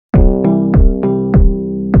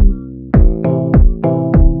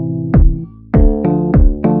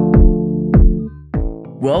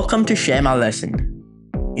Welcome to Share My Lesson.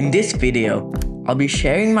 In this video, I'll be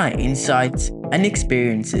sharing my insights and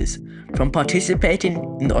experiences from participating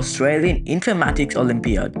in the Australian Informatics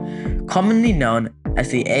Olympiad, commonly known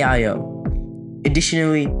as the AIO.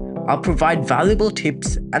 Additionally, I'll provide valuable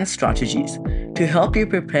tips and strategies to help you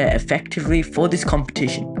prepare effectively for this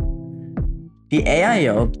competition. The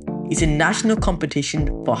AIO is a national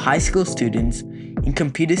competition for high school students in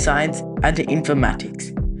computer science and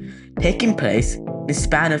informatics, taking place in a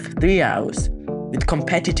span of 3 hours, with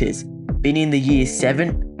competitors being in the years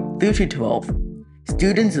 7 through to 12.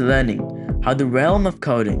 Students learning how the realm of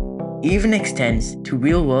coding even extends to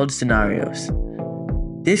real-world scenarios.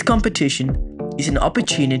 This competition is an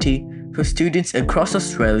opportunity for students across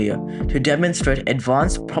Australia to demonstrate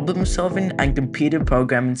advanced problem-solving and computer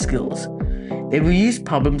programming skills. They will use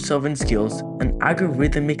problem-solving skills and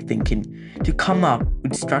algorithmic thinking to come up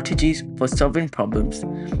with strategies for solving problems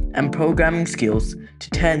and programming skills to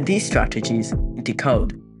turn these strategies into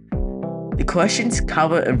code. The questions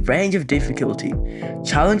cover a range of difficulty,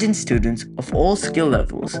 challenging students of all skill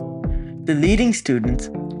levels. The leading students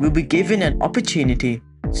will be given an opportunity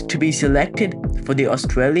to be selected for the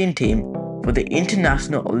Australian team for the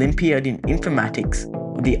International Olympiad in Informatics,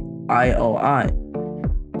 or the IOI.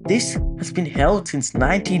 This has been held since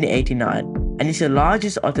 1989 and is the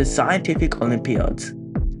largest of the scientific Olympiads.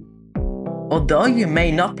 Although you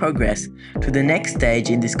may not progress to the next stage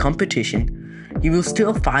in this competition, you will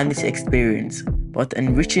still find this experience both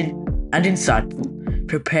enriching and insightful,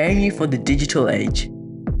 preparing you for the digital age.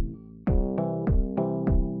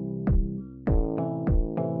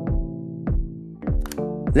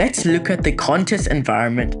 Let's look at the contest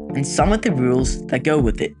environment and some of the rules that go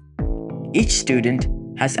with it. Each student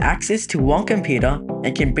has access to one computer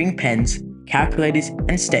and can bring pens, calculators,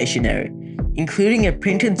 and stationery, including a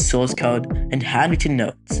printed source code and handwritten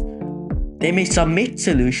notes. They may submit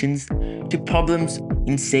solutions to problems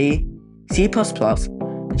in C, C++,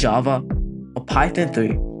 Java, or Python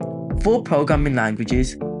 3, 4 programming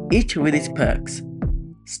languages, each with its perks.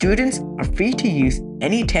 Students are free to use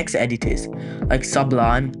any text editors like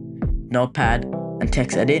Sublime, Notepad, and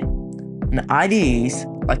TextEdit, and IDEs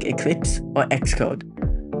like Eclipse or Xcode,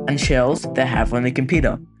 and shells they have on the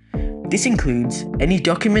computer. This includes any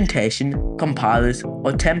documentation, compilers,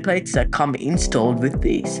 or templates that come installed with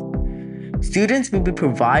these. Students will be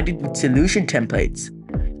provided with solution templates.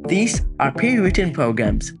 These are pre-written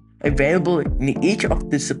programs available in each of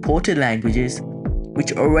the supported languages,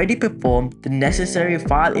 which already perform the necessary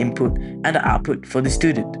file input and output for the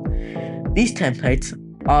student. These templates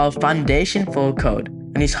are a foundation for code,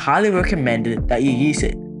 and it's highly recommended that you use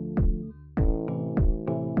it.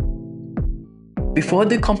 Before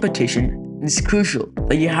the competition, it's crucial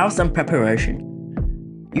that you have some preparation.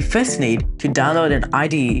 You first need to download an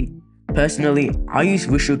IDE. Personally, I use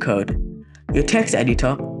Visual Code. Your text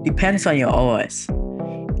editor depends on your OS.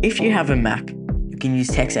 If you have a Mac, you can use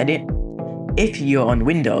TextEdit. If you're on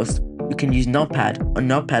Windows, you can use Notepad or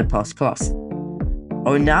Notepad++. I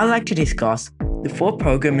would now like to discuss the 4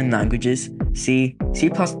 programming languages C, C++,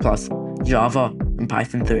 Java, and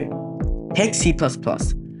Python 3. Take C++.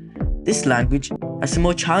 This language has a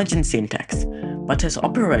more challenging syntax, but has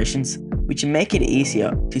operations which make it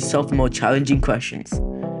easier to solve more challenging questions.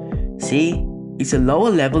 C is a lower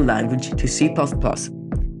level language to C++,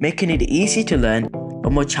 making it easy to learn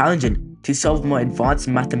but more challenging to solve more advanced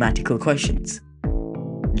mathematical questions.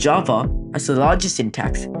 Java has the largest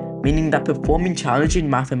syntax, meaning that performing challenging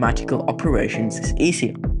mathematical operations is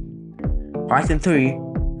easier. Python 3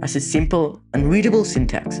 has a simple and readable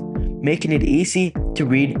syntax, making it easy to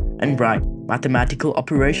read and write mathematical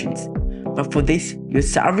operations. But for this, you're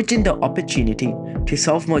salvaging the opportunity to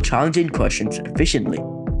solve more challenging questions efficiently.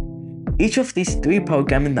 Each of these 3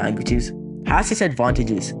 programming languages has its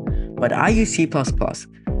advantages, but I use C++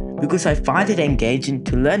 because I find it engaging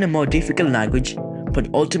to learn a more difficult language, but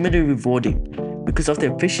ultimately rewarding because of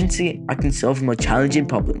the efficiency I can solve more challenging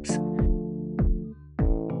problems.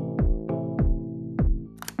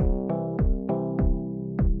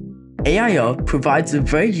 AIO provides a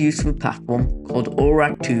very useful platform called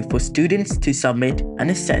ORAC2 for students to submit and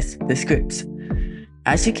assess the scripts.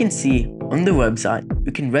 As you can see on the website,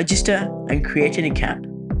 you can register and create an account.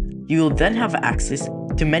 You will then have access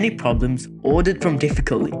to many problems ordered from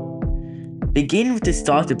difficulty. Begin with the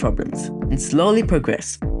starter problems and slowly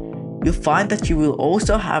progress. You'll find that you will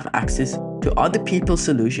also have access to other people's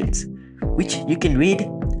solutions, which you can read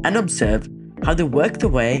and observe how they work their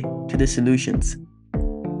way to the solutions.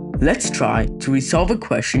 Let's try to resolve a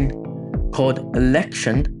question called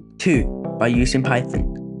Election 2 by using Python.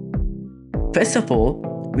 First of all,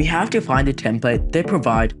 we have to find a template they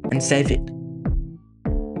provide and save it.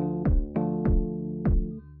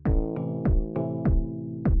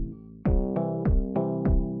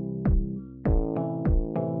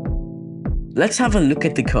 Let's have a loop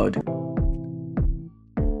at the code.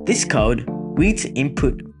 This code reads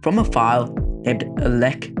input from a file named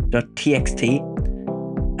elec.txt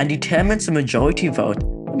and determines the majority vote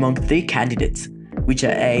among 3 candidates, which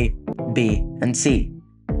are A, B, and C.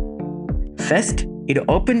 First, it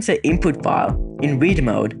opens the input file in read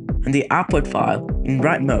mode and the output file in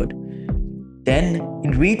write mode. Then,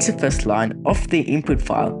 it reads the first line of the input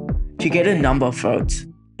file to get a number of votes,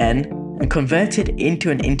 n, and converts it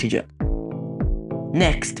into an integer.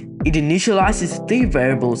 Next, it initializes 3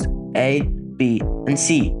 variables A, B, and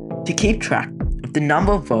C to keep track of the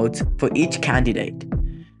number of votes for each candidate.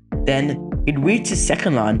 Then, it reads the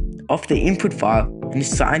second line of the input file and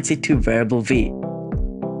assigns it to variable V.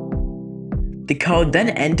 The code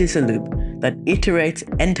then enters a loop that iterates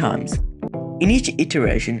n times. In each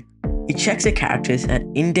iteration, it checks the characters at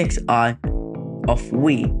index I of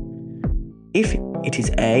V. If it is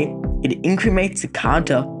A, it increments the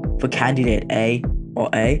counter for candidate A or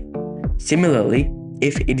A. Similarly,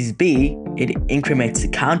 if it is B, it increments the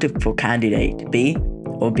counter for candidate B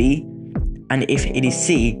or B. And if it is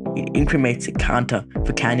C, it increments the counter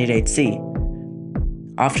for candidate C.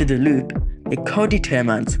 After the loop, the code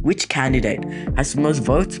determines which candidate has the most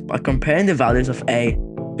votes by comparing the values of A,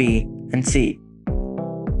 B, and C.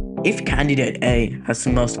 If candidate A has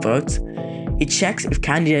the most votes, it checks if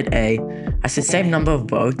candidate A has the same number of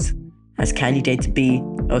votes as candidates B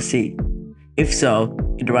or C. If so,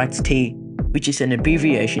 it writes T, which is an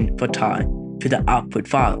abbreviation for tie, to the output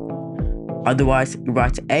file. Otherwise, it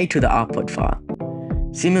writes A to the output file.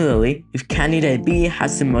 Similarly, if candidate B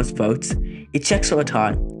has the most votes, it checks for a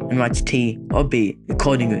tie and writes T or B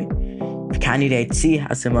accordingly. If candidate C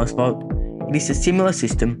has the most vote, it is a similar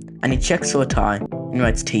system and it checks for a tie and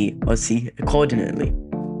writes T or C accordingly.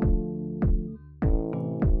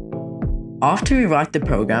 After we write the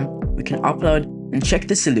program, we can upload and check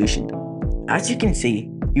the solution. As you can see,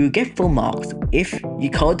 you will get full marks if you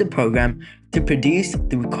code the program to produce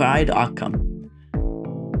the required outcome.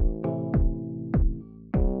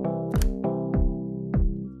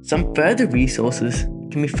 Some further resources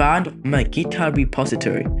can be found on my GitHub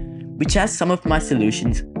repository, which has some of my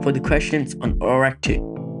solutions for the questions on ORAC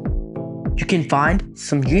 2. You can find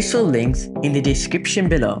some useful links in the description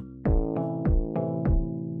below.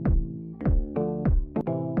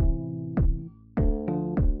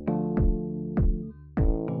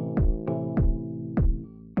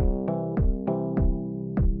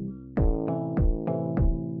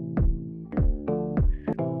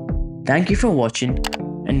 Thank you for watching,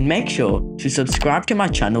 and make sure to subscribe to my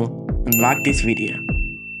channel and like this video.